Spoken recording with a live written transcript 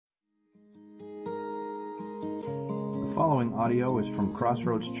following audio is from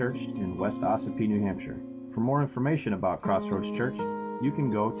Crossroads Church in West Ossipee, New Hampshire. For more information about Crossroads Church, you can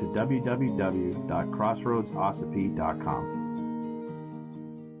go to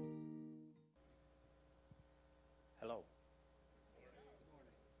www.crossroadsossipee.com. Hello.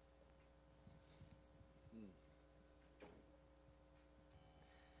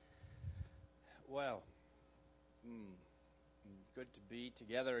 Well, good to be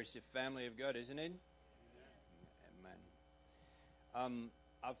together as a family of God, isn't it? Amen.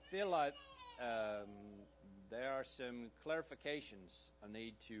 I feel like there are some clarifications I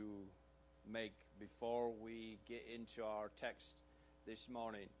need to make before we get into our text this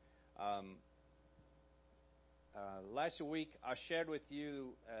morning. Last week I shared with you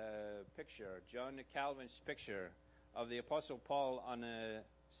a picture, John Calvin's picture of the Apostle Paul on a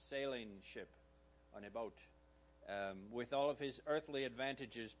sailing ship, on a boat, with all of his earthly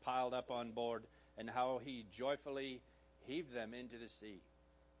advantages piled up on board, and how he joyfully heaved them into the sea.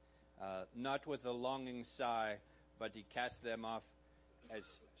 Not with a longing sigh, but he cast them off as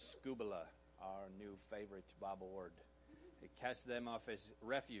skubala, our new favorite Bible word. He cast them off as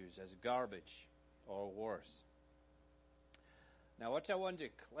refuse, as garbage, or worse. Now, what I want to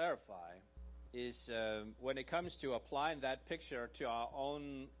clarify is when it comes to applying that picture to our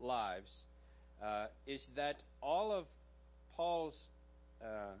own lives, is that all of Paul's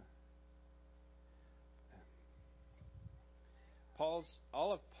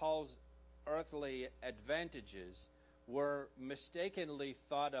earthly advantages were mistakenly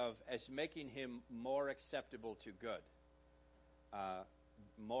thought of as making him more acceptable to God,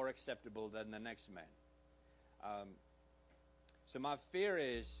 more acceptable than the next man. So my fear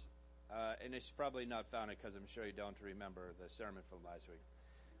is, and it's probably not founded because I'm sure you don't remember the sermon from last week,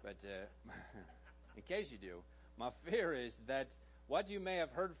 but in case you do, my fear is that what you may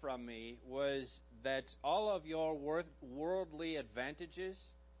have heard from me was that all of your worldly advantages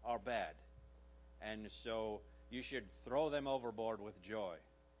are bad, and so you should throw them overboard with joy,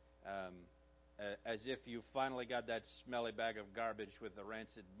 as if you finally got that smelly bag of garbage with the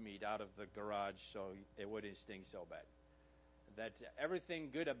rancid meat out of the garage so it wouldn't stink so bad. That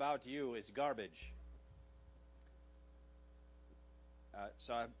everything good about you is garbage.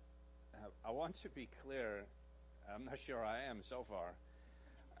 So I want to be clear. I'm not sure I am so far.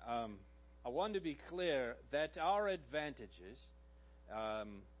 I want to be clear that our advantages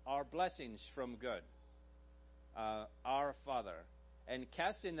are blessings from God, our Father, and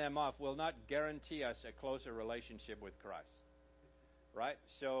casting them off will not guarantee us a closer relationship with Christ. Right?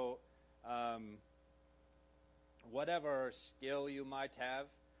 So, whatever skill you might have,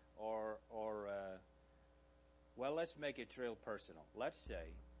 or well, let's make it real personal. Let's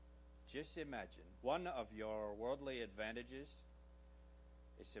say, just imagine, one of your worldly advantages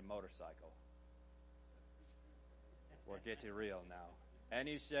is a motorcycle. We're getting real now. And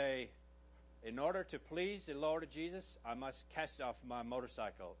you say, in order to please the Lord Jesus, I must cast off my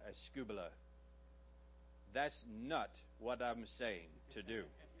motorcycle as skubala. That's not what I'm saying to do.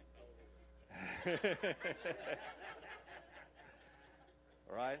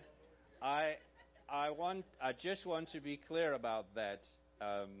 Right? I just want to be clear about that.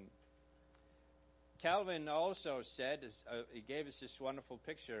 Calvin also said, he gave us this wonderful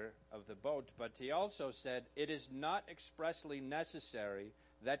picture of the boat, but he also said, it is not expressly necessary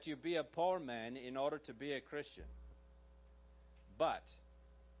that you be a poor man in order to be a Christian. But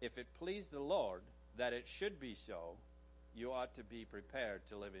if it please the Lord that it should be so, you ought to be prepared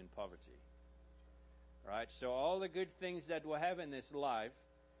to live in poverty. Right? So all the good things that we have in this life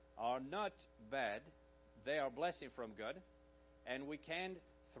are not bad. They are blessing from God, and we can't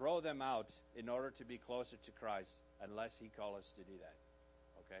throw them out in order to be closer to Christ unless He calls us to do that.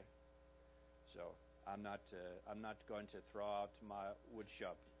 Okay? So I'm not going to throw out my wood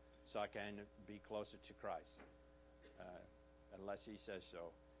shop so I can be closer to Christ unless He says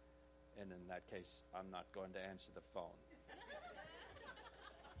so. And in that case, I'm not going to answer the phone.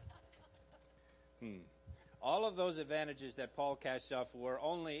 All of those advantages that Paul cast off were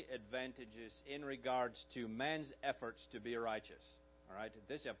only advantages in regards to man's efforts to be righteous. All right?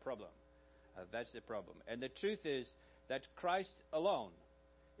 This is a problem. That's the problem. And the truth is that Christ alone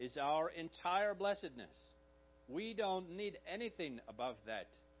is our entire blessedness. We don't need anything above that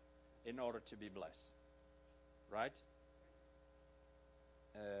in order to be blessed. Right?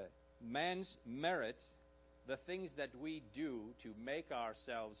 Man's merit, the things that we do to make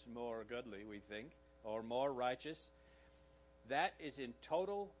ourselves more godly, we think, or more righteous, that is in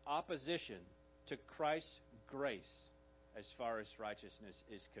total opposition to Christ's grace as far as righteousness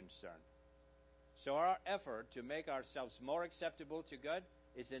is concerned. So our effort to make ourselves more acceptable to God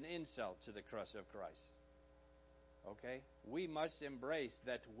is an insult to the cross of Christ. Okay? We must embrace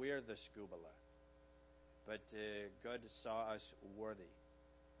that we're the scuba. But God saw us worthy,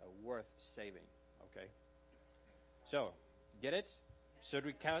 worth saving. Okay? So, get it? Should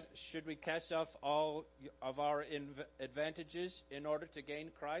we cast off all of our advantages in order to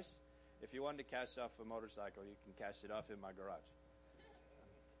gain Christ? If you want to cast off a motorcycle, you can cast it off in my garage.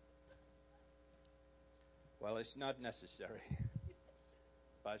 Well, it's not necessary,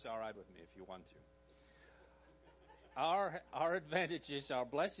 but it's all right with me if you want to. Our advantages are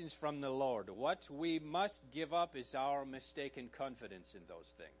blessings from the Lord. What we must give up is our mistaken confidence in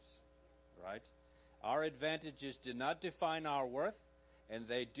those things, right? Our advantages do not define our worth, and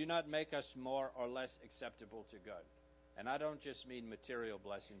they do not make us more or less acceptable to God. And I don't just mean material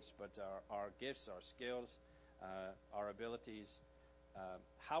blessings, but our gifts, our skills, our abilities.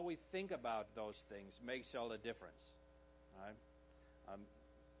 How we think about those things makes all the difference. All right?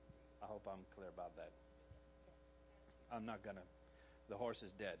 I hope I'm clear about that. I'm not going to. The horse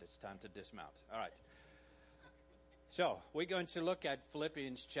is dead. It's time to dismount. All right. So, we're going to look at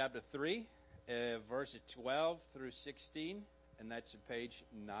Philippians chapter 3, verses 12 through 16. And that's page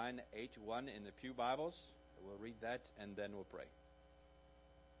 981 in the Pew Bibles. We'll read that and then we'll pray.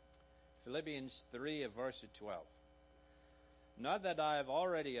 Philippians 3, verse 12. Not that I have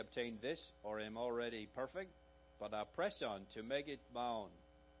already obtained this or am already perfect, but I press on to make it my own,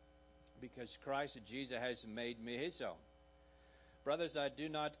 because Christ Jesus has made me His own. Brothers, I do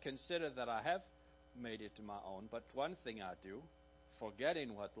not consider that I have made it my own, but one thing I do,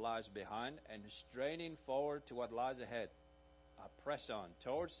 forgetting what lies behind and straining forward to what lies ahead, I press on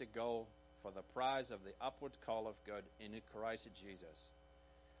towards the goal for the prize of the upward call of God in Christ Jesus.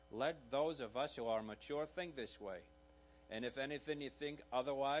 Let those of us who are mature think this way, and if anything you think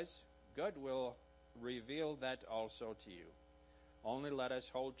otherwise, God will reveal that also to you. Only let us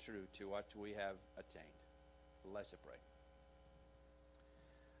hold true to what we have attained. Let's pray.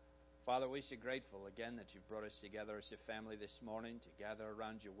 Father, we're so grateful again that you've brought us together as a family this morning to gather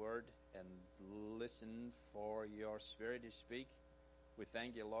around your word and listen for your Spirit to speak. We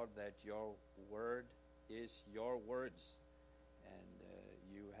thank you, Lord, that your word is your words, and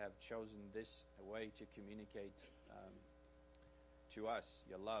you have chosen this way to communicate to us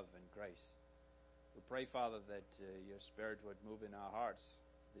your love and grace. We pray, Father, that your Spirit would move in our hearts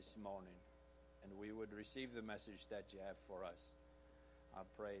this morning, and we would receive the message that you have for us. I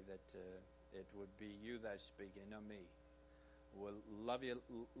pray that it would be you that speak and not me. We'll love you,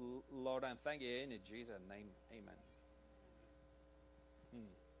 Lord, and thank you in Jesus' name. Amen.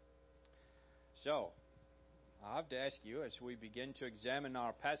 So, I have to ask you, as we begin to examine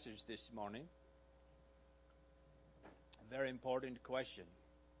our passage this morning, a very important question.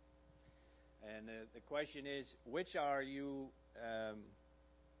 And the question is, which are you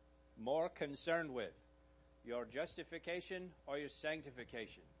more concerned with? Your justification or your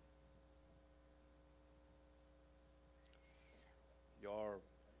sanctification? Your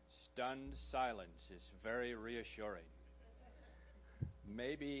stunned silence is very reassuring.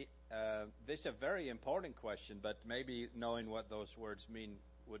 Maybe this is a very important question, but maybe knowing what those words mean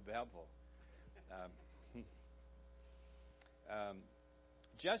would be helpful.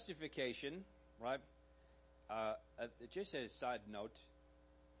 Justification, right? Just as a side note,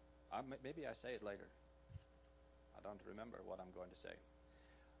 maybe I say it later. I don't remember what I'm going to say.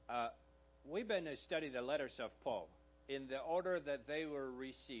 We've been studying the letters of Paul in the order that they were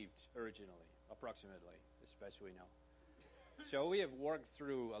received originally, approximately, as best we know. So we have worked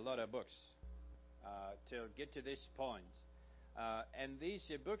through a lot of books to get to this point. And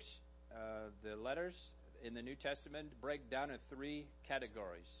these books, the letters in the New Testament, break down in three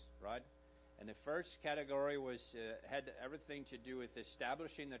categories, right? And the first category had everything to do with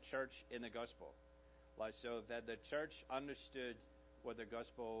establishing the church in the gospel. Like, so that the church understood what the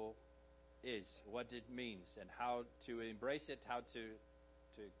gospel is, what it means, and how to embrace it, how to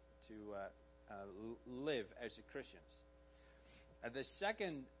live as Christians. And the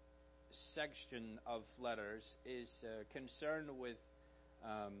second section of letters is concerned with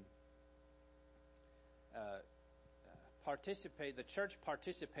the church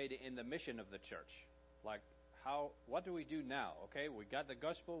participating in the mission of the church. Like, what do we do now? Okay, we got the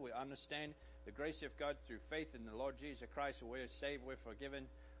gospel, we understand the grace of God through faith in the Lord Jesus Christ. We're saved, we're forgiven.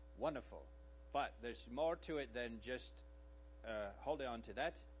 Wonderful. But there's more to it than just holding on to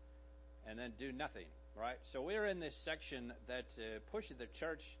that and then do nothing, right? So we're in this section that pushes the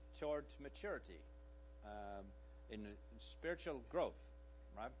church toward maturity, in spiritual growth,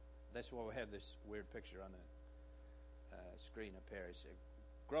 right? That's why we have this weird picture on the screen up here. It's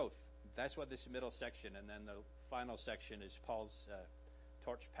growth. That's what this middle section, and then the final section is Paul's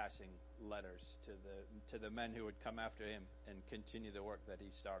torch-passing letters to the men who would come after him and continue the work that he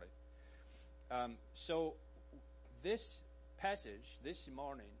started. So this passage this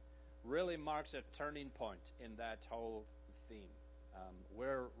morning really marks a turning point in that whole theme.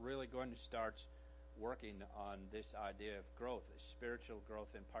 We're really going to start working on this idea of growth, spiritual growth,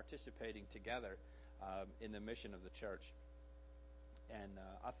 and participating together in the mission of the church. And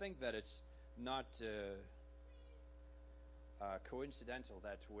I think that it's not coincidental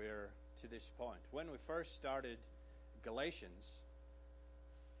that we're to this point. When we first started Galatians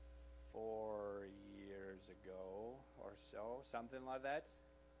 4 years ago or so, something like that.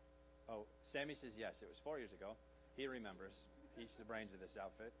 Oh, Sammy says yes, it was 4 years ago. He remembers. He's the brains of this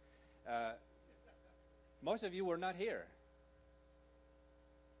outfit. Most of you were not here.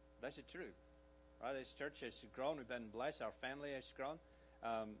 That's the truth. Right? This church has grown. We've been blessed. Our family has grown.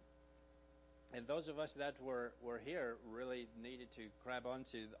 And those of us that were here really needed to grab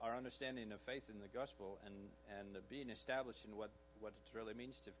onto our understanding of faith in the gospel and being established in what it really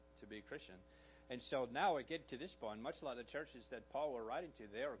means to be a Christian. And so now we get to this point, much like the churches that Paul were writing to,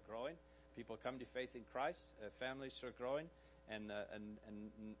 they are growing. People come to faith in Christ. Families are growing. And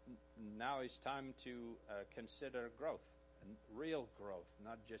now it's time to consider growth, and real growth,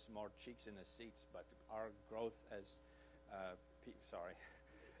 not just more cheeks in the seats, but our growth as sorry.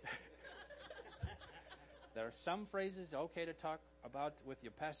 There are some phrases okay to talk about with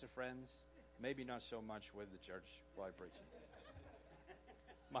your pastor friends, maybe not so much with the church while preaching.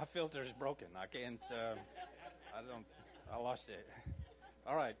 My filter is broken. I can't. I lost it.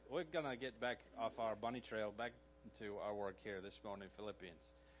 All right, we're gonna get back off our bunny trail, back to our work here this morning,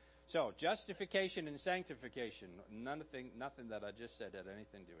 Philippians. So, justification and sanctification. Nothing that I just said had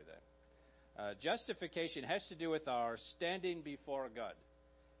anything to do with that. Justification has to do with our standing before God.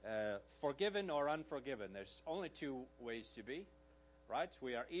 Forgiven or unforgiven. There's only two ways to be, right?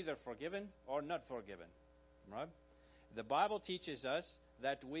 We are either forgiven or not forgiven, right? The Bible teaches us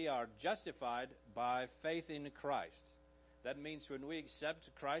that we are justified by faith in Christ. That means when we accept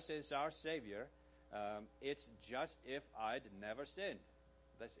Christ as our Savior, it's just if I'd never sinned.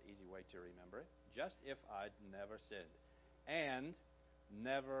 That's an easy way to remember it. Just if I'd never sinned. And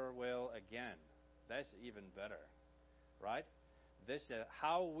never will again. That's even better, right? This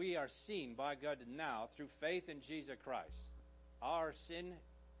how we are seen by God now through faith in Jesus Christ. Our sin,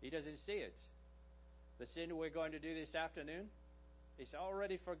 He doesn't see it. The sin we're going to do this afternoon is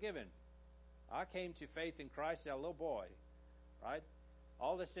already forgiven. I came to faith in Christ as a little boy, right?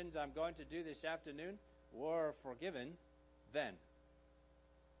 All the sins I'm going to do this afternoon were forgiven then.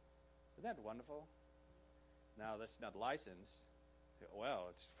 Isn't that wonderful? Now, that's not license. Well,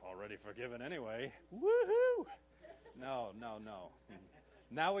 it's already forgiven anyway. Woohoo! No.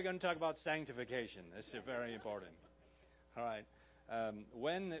 Now we're going to talk about sanctification. This is very important. All right.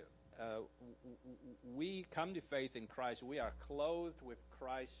 When we come to faith in Christ, we are clothed with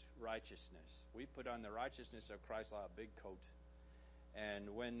Christ's righteousness. We put on the righteousness of Christ like a big coat.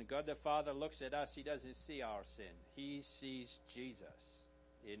 And when God the Father looks at us, He doesn't see our sin. He sees Jesus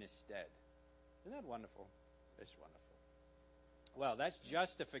in His stead. Isn't that wonderful? It's wonderful. Well, that's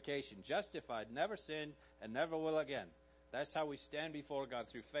justification. Justified, never sinned, and never will again. That's how we stand before God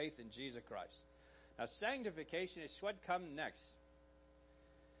through faith in Jesus Christ. Now, sanctification is what comes next.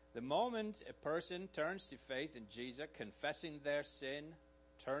 The moment a person turns to faith in Jesus, confessing their sin,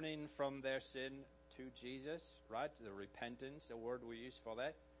 turning from their sin to Jesus, right? The repentance, the word we use for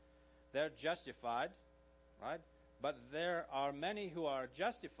that. They're justified, right? But there are many who are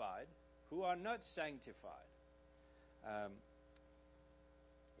justified who are not sanctified.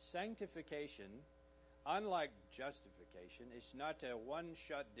 Sanctification, unlike justification, is not a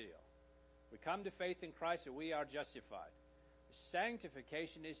one-shot deal. We come to faith in Christ and we are justified.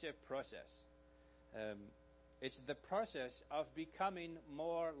 Sanctification is a process. It's the process of becoming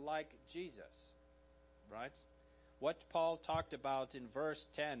more like Jesus. Right? What Paul talked about in verse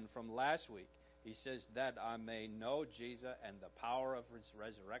 10 from last week, he says that I may know Jesus and the power of His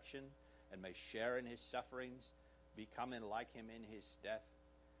resurrection and may share in His sufferings, becoming like Him in His death.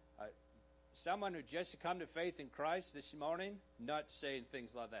 Someone who just come to faith in Christ this morning, not saying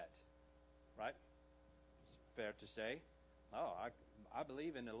things like that. Right? It's fair to say. Oh, I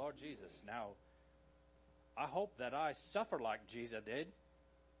believe in the Lord Jesus. Now, I hope that I suffer like Jesus did.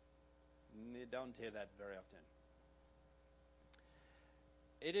 You don't hear that very often.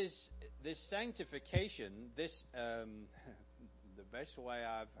 It is this sanctification, the best way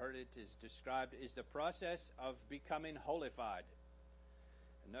I've heard it is described, is the process of becoming holified.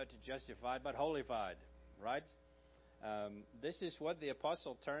 Not justified, but holified, right? This is what the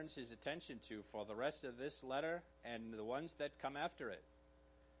apostle turns his attention to for the rest of this letter and the ones that come after it.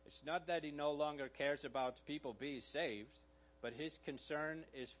 It's not that he no longer cares about people being saved, but his concern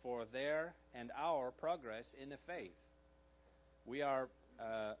is for their and our progress in the faith. We are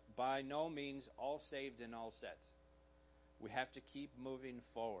by no means all saved and all set. We have to keep moving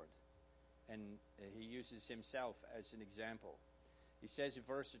forward. And he uses himself as an example. He says in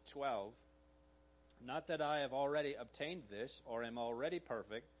verse 12, "Not that I have already obtained this or am already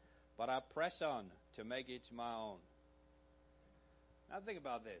perfect, but I press on to make it my own." Now think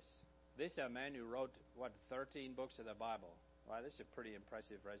about this. This is a man who wrote, 13 books of the Bible. Wow, this is a pretty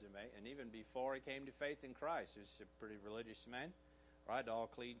impressive resume. And even before he came to faith in Christ, he was a pretty religious man. Right? All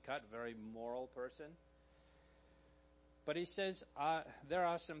clean cut, very moral person. But he says, there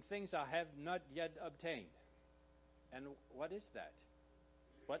are some things I have not yet obtained. And what is that?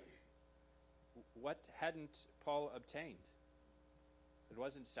 What hadn't Paul obtained? It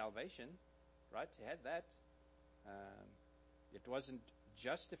wasn't salvation, right? He had that. It wasn't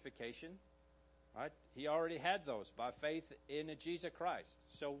justification, right? He already had those by faith in Jesus Christ.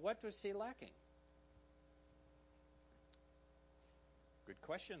 So what was he lacking? Good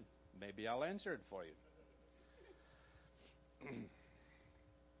question. Maybe I'll answer it for you.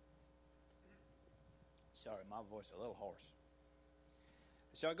 Sorry, my voice is a little hoarse.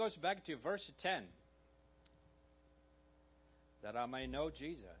 So it goes back to verse 10. "That I may know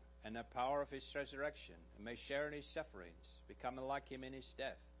Jesus and the power of his resurrection, and may share in his sufferings, becoming like him in his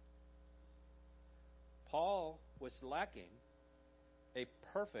death." Paul was lacking a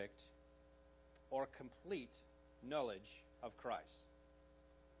perfect or complete knowledge of Christ.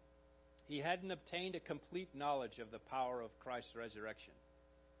 He hadn't obtained a complete knowledge of the power of Christ's resurrection.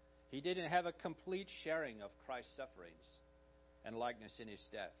 He didn't have a complete sharing of Christ's sufferings and likeness in his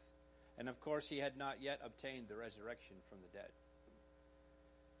death. And of course, he had not yet obtained the resurrection from the dead.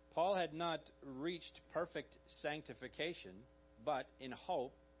 Paul had not reached perfect sanctification, but in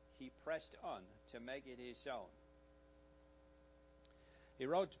hope, he pressed on to make it his own. He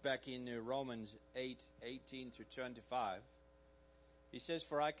wrote back in Romans 8:18 through 25, he says,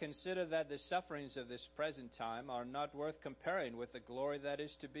 "For I consider that the sufferings of this present time are not worth comparing with the glory that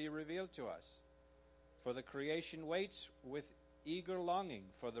is to be revealed to us. For the creation waits with eager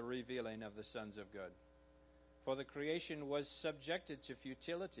longing for the revealing of the sons of God. For the creation was subjected to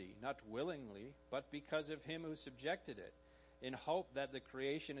futility, not willingly, but because of him who subjected it, in hope that the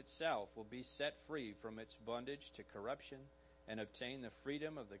creation itself will be set free from its bondage to corruption and obtain the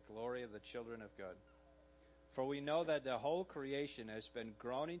freedom of the glory of the children of God. For we know that the whole creation has been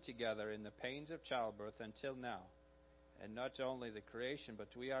groaning together in the pains of childbirth until now. And not only the creation,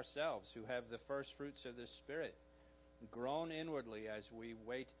 but we ourselves, who have the first fruits of the Spirit, groan inwardly as we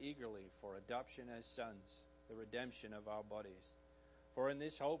wait eagerly for adoption as sons, the redemption of our bodies. For in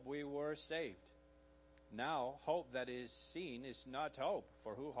this hope we were saved. Now, hope that is seen is not hope,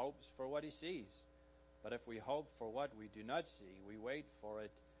 for who hopes for what he sees? But if we hope for what we do not see, we wait for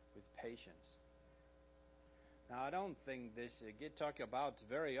it with patience." Now, I don't think this get talked about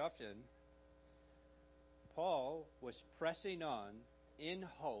very often. Paul was pressing on in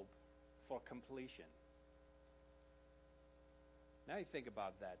hope for completion. Now you think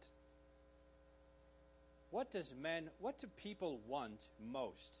about that. What do people want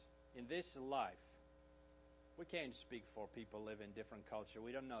most in this life? We can't speak for people live in different culture.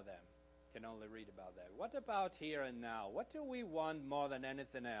 We don't know them. Can only read about that. What about here and now? What do we want more than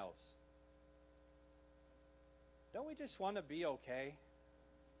anything else? Don't we just want to be okay?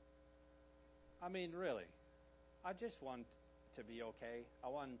 I mean, really. I just want to be okay. I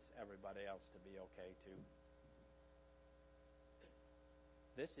want everybody else to be okay too.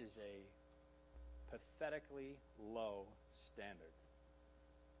 This is a pathetically low standard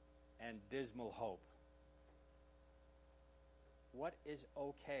and dismal hope. What is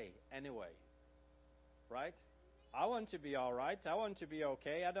okay anyway? Right? I want to be all right. I want to be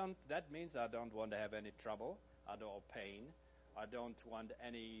okay. That means I don't want to have any trouble. I don't want pain. I don't want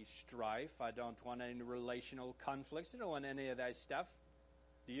any strife. I don't want any relational conflicts. I don't want any of that stuff.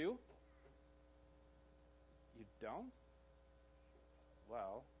 Do you? You don't?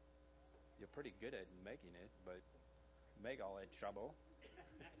 Well, you're pretty good at making it, but make all that trouble.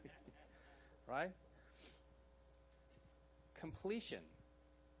 Right? Completion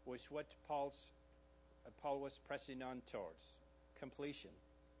was what Paul was pressing on towards. Completion.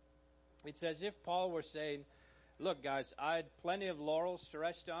 It's as if Paul were saying, "Look, guys, I had plenty of laurels to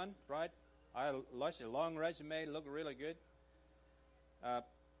rest on, right? I had a long resume, looked really good.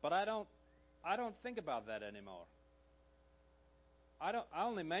 But I don't think about that anymore. I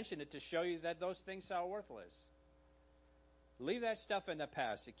only mention it to show you that those things are worthless. Leave that stuff in the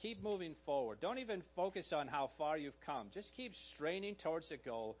past. Keep moving forward. Don't even focus on how far you've come. Just keep straining towards the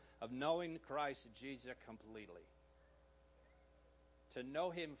goal of knowing Christ Jesus completely. To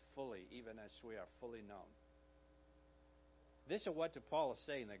know Him fully, even as we are fully known. This is what Paul is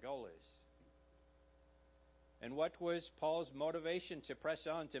saying the goal is. And what was Paul's motivation to press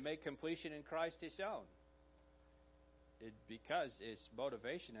on, to make completion in Christ His own? Because his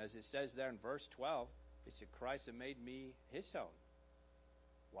motivation, as it says there in verse 12, is that Christ had made me His own.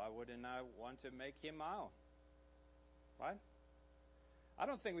 Why wouldn't I want to make Him my own? Right? I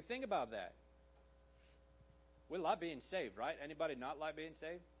don't think we think about that. We love being saved, right? Anybody not like being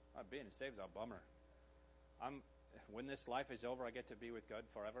saved? Being saved is a bummer. When this life is over, I get to be with God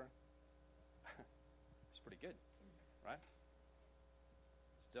forever. It's pretty good, right?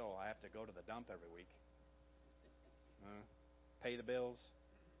 Still, I have to go to the dump every week. Pay the bills,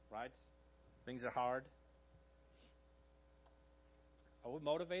 right? Things are hard. Are we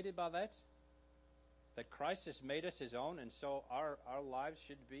motivated by that? That Christ has made us His own, and so our lives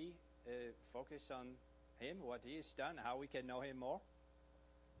should be focused on Him, what He has done, how we can know Him more?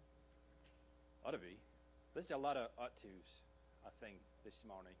 Ought to be. There's a lot of ought to's, I think, this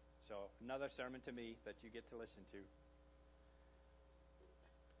morning. So another sermon to me that you get to listen to.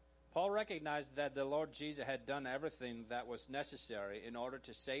 Paul recognized that the Lord Jesus had done everything that was necessary in order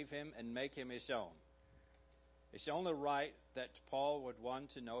to save him and make him His own. It's only right that Paul would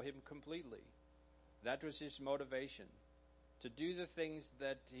want to know Him completely. That was his motivation, to do the things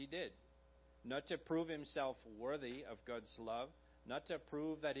that he did. Not to prove himself worthy of God's love, not to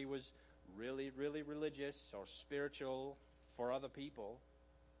prove that he was really, really religious or spiritual for other people.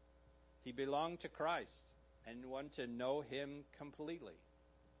 He belonged to Christ and wanted to know Him completely.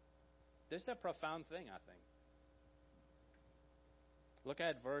 This is a profound thing, I think. Look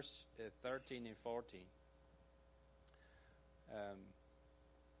at verse 13 and 14.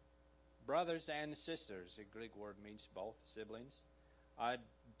 Brothers and sisters, the Greek word means both, siblings. I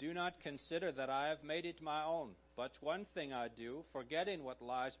do not consider that I have made it my own, but one thing I do, forgetting what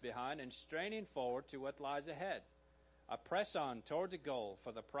lies behind and straining forward to what lies ahead. I press on toward the goal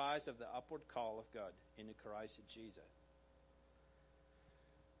for the prize of the upward call of God in Christ Jesus.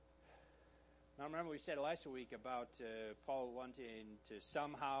 Now remember we said last week about Paul wanting to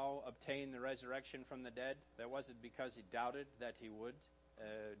somehow obtain the resurrection from the dead. That wasn't because he doubted that he would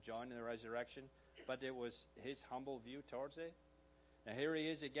join in the resurrection, but it was his humble view towards it. Now here he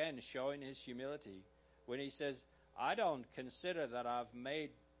is again showing his humility when he says, I don't consider that I've made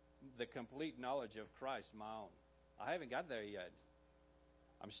the complete knowledge of Christ my own. I haven't got there yet.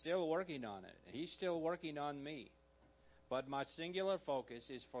 I'm still working on it. He's still working on me. But my singular focus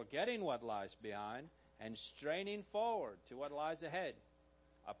is forgetting what lies behind and straining forward to what lies ahead.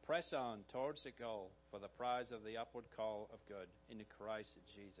 I press on towards the goal for the prize of the upward call of God in Christ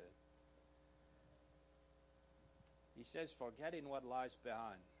Jesus. He says, forgetting what lies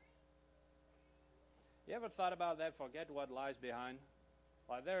behind. You ever thought about that? Forget what lies behind?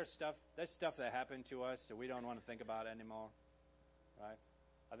 Like there's stuff that happened to us that we don't want to think about anymore, right?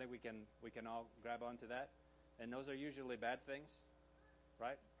 I think we can all grab onto that, and those are usually bad things,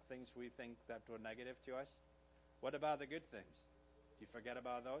 right? Things we think that were negative to us. What about the good things? Do you forget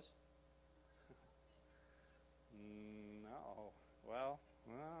about those? No. Well,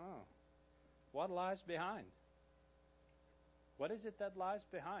 I don't know. What lies behind? What is it that lies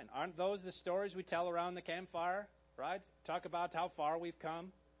behind? Aren't those the stories we tell around the campfire, right? Talk about how far we've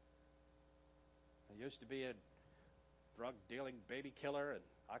come. I used to be a drug-dealing baby killer, and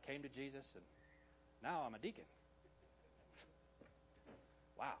I came to Jesus, and now I'm a deacon.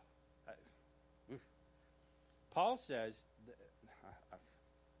 Wow. Paul says,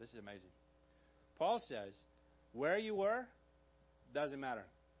 this is amazing. Paul says, where you were, doesn't matter.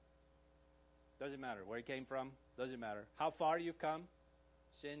 Doesn't matter. Where you came from, doesn't matter. How far you've come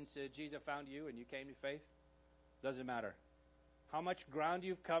since Jesus found you and you came to faith, doesn't matter. How much ground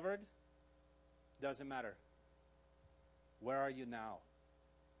you've covered, doesn't matter. Where are you now?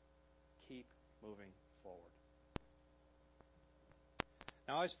 Keep moving forward.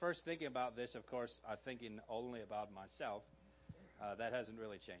 Now, I was first thinking about this, of course, I'm thinking only about myself. That hasn't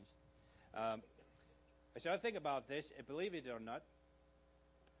really changed. So I think about this, believe it or not,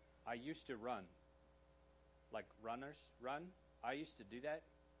 I used to run. Like runners run. I used to do that.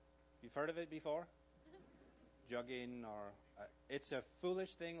 You've heard of it before? Jogging or... it's a foolish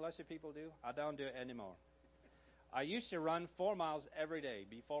thing lots of people do. I don't do it anymore. I used to run 4 miles every day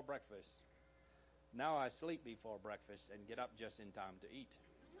before breakfast. Now I sleep before breakfast and get up just in time to eat.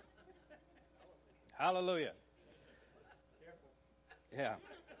 Hallelujah. Yeah.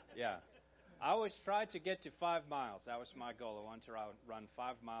 I always tried to get to 5 miles. That was my goal. I wanted to run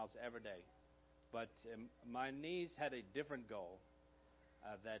 5 miles every day. But my knees had a different goal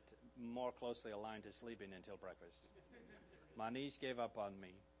that more closely aligned to sleeping until breakfast. My knees gave up on me.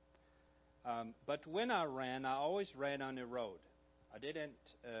 But when I ran, I always ran on the road. We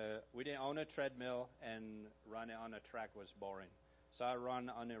didn't own a treadmill, and running on a track was boring. So I run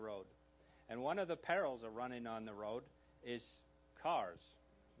on the road. And one of the perils of running on the road is cars.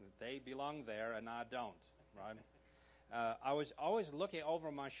 They belong there, and I don't, right? I was always looking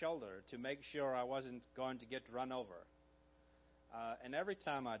over my shoulder to make sure I wasn't going to get run over. And every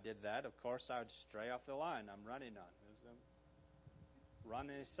time I did that, of course, I would stray off the line I'm running on.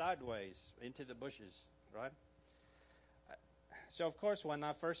 Running sideways into the bushes, right? So, of course, when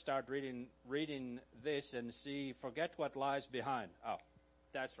I first started reading this and forget what lies behind. Oh,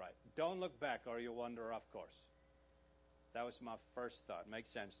 that's right. Don't look back or you'll wander off course. That was my first thought.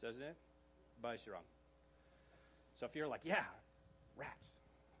 Makes sense, doesn't it? But it's wrong. So if you're like, yeah, rats,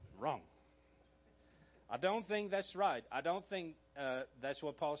 wrong. I don't think that's right. I don't think that's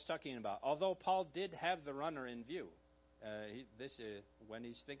what Paul's talking about. Although Paul did have the runner in view. When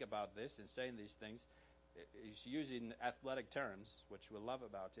he's thinking about this and saying these things, he's using athletic terms, which we love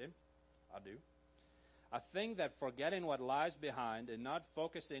about him. I do. I think that forgetting what lies behind and not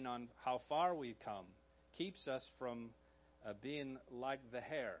focusing on how far we've come keeps us from being like the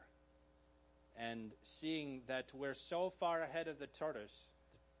hare and seeing that we're so far ahead of the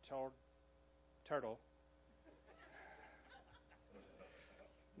turtle.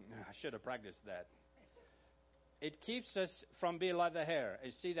 I should have practiced that. It keeps us from being like the hare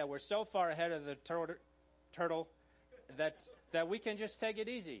and see that we're so far ahead of the turtle that we can just take it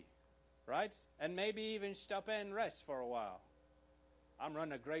easy, right? And maybe even stop and rest for a while. I'm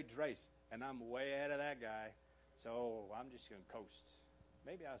running a great race, and I'm way ahead of that guy, so I'm just going to coast.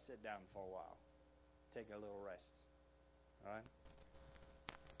 Maybe I'll sit down for a while, take a little rest, all right?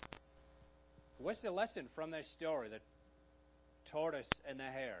 What's the lesson from that story, the tortoise and the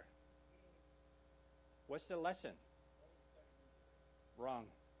hare? What's the lesson? Wrong.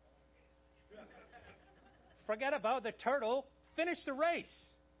 Forget about the turtle. Finish the race.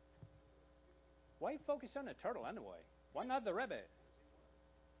 Why focus on the turtle anyway? Why not the rabbit?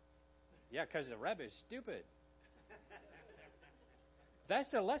 Yeah, because the rabbit is stupid. That's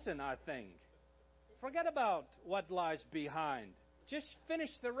the lesson, I think. Forget about what lies behind. Just finish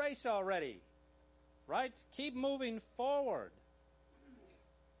the race already. Right? Keep moving forward.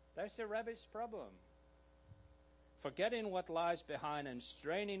 That's the rabbit's problem. Forgetting what lies behind and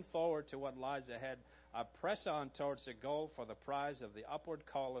straining forward to what lies ahead, I press on towards the goal for the prize of the upward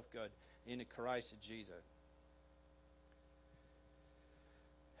call of good in Christ Jesus.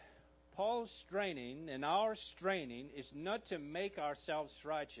 Paul's straining and our straining is not to make ourselves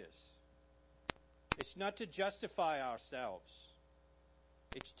righteous. It's not to justify ourselves.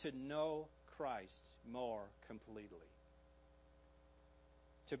 It's to know Christ more completely.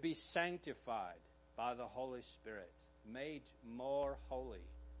 To be sanctified by the Holy Spirit, made more holy.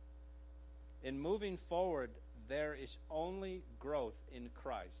 In moving forward, there is only growth in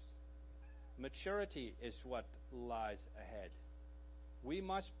Christ. Maturity is what lies ahead. We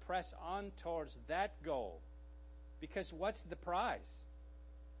must press on towards that goal, because what's the prize?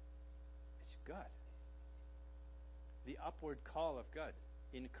 It's good. The upward call of good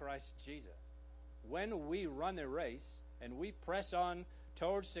in Christ Jesus. When we run a race and we press on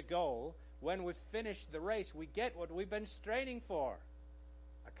towards the goal, when we finish the race, we get what we've been straining for.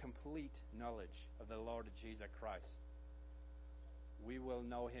 A complete knowledge of the Lord Jesus Christ. We will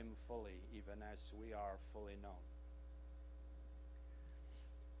know Him fully, even as we are fully known.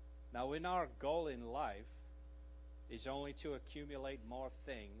 Now, when our goal in life is only to accumulate more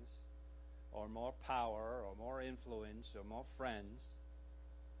things, or more power, or more influence, or more friends,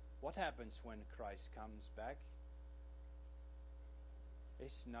 what happens when Christ comes back?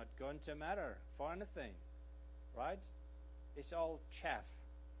 It's not going to matter for anything, right? It's all chaff.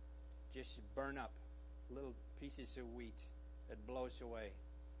 Just burn up little pieces of wheat that blows away.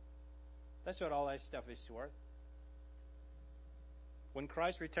 That's what all that stuff is worth. When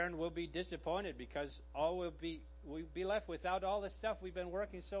Christ returns, we'll be disappointed because we'll be left without all the stuff we've been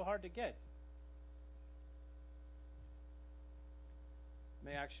working so hard to get.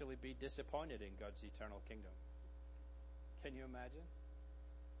 May actually be disappointed in God's eternal kingdom. Can you imagine?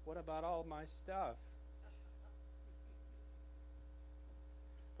 What about all my stuff?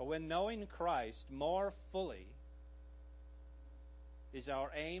 But when knowing Christ more fully is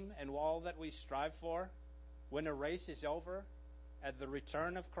our aim and all that we strive for, when a race is over, at the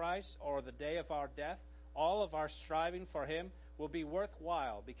return of Christ or the day of our death, all of our striving for Him will be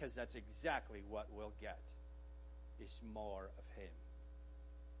worthwhile, because that's exactly what we'll get, is more of Him.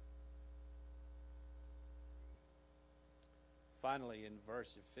 Finally, in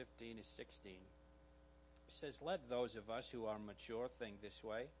verse 15 to 16, it says, "Let those of us who are mature think this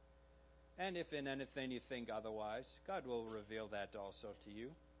way, and if in anything you think otherwise, God will reveal that also to you.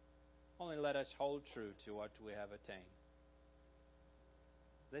 Only let us hold true to what we have attained."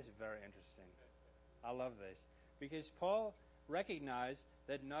 This is very interesting. I love this, because Paul recognized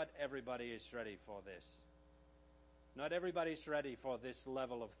that not everybody is ready for this. Not everybody is ready for this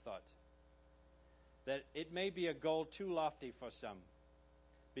level of thought. That it may be a goal too lofty for some,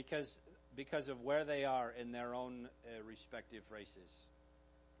 because of where they are in their own respective races.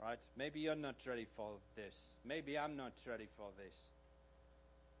 Right? Maybe you're not ready for this. Maybe I'm not ready for this.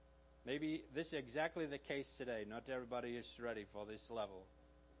 Maybe this is exactly the case today. Not everybody is ready for this level.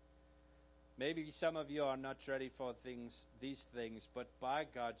 Maybe some of you are not ready for these things, but by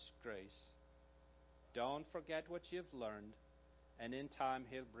God's grace, don't forget what you've learned, and in time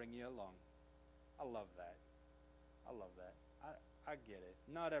He'll bring you along. I love that. I love that. I get it.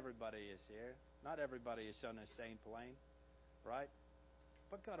 Not everybody is here. Not everybody is on the same plane, right?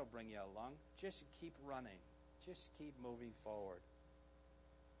 But God will bring you along. Just keep running. Just keep moving forward.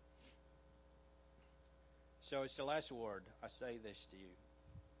 So it's the last word. I say this to you.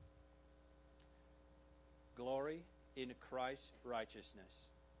 Glory in Christ's righteousness,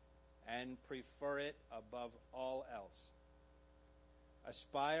 and prefer it above all else.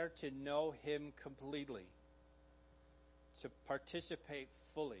 Aspire to know Him completely, to participate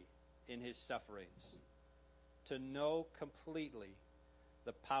fully in His sufferings, to know completely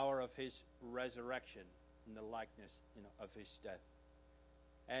the power of His resurrection and the likeness of His death,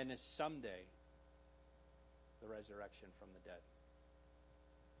 and someday the resurrection from the dead.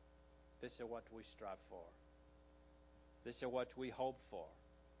 This is what we strive for. This is what we hope for.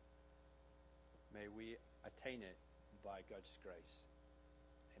 May we attain it by God's grace.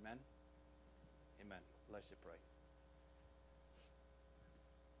 Amen? Amen. Let's pray.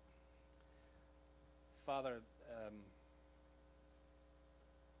 Father,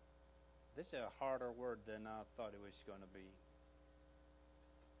 this is a harder word than I thought it was going to be.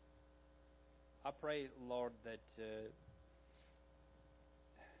 I pray, Lord, that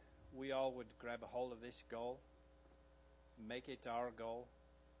we all would grab a hold of this goal, make it our goal,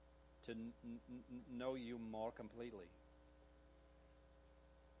 to know You more completely.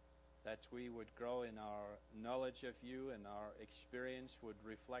 That we would grow in our knowledge of You, and our experience would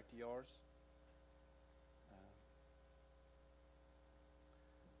reflect Yours.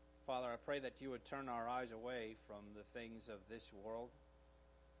 Father, I pray that You would turn our eyes away from the things of this world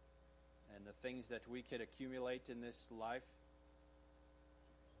and the things that we could accumulate in this life,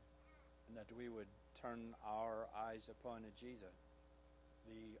 and that we would turn our eyes upon Jesus,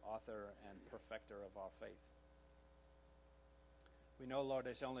 the author and perfecter of our faith. We know, Lord,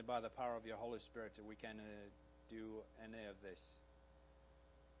 it's only by the power of Your Holy Spirit that we can do any of this.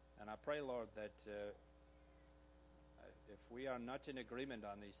 And I pray, Lord, that if we are not in agreement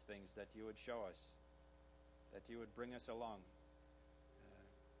on these things, that You would show us, that You would bring us along.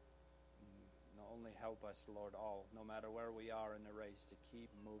 Not only help us, Lord, all, no matter where we are in the race, to keep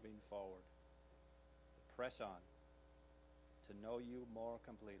moving forward, to press on, to know You more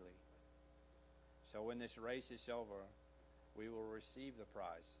completely. So when this race is over, we will receive the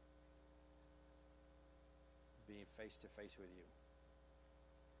prize, being face to face with You.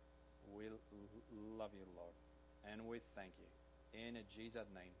 We love You, Lord, and we thank You. In Jesus'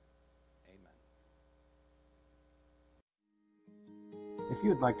 name, amen. If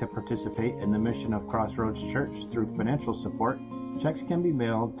you would like to participate in the mission of Crossroads Church through financial support, checks can be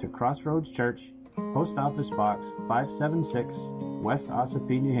mailed to Crossroads Church, Post Office Box 576, West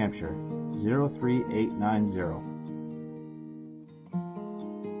Ossipee, New Hampshire, 03890.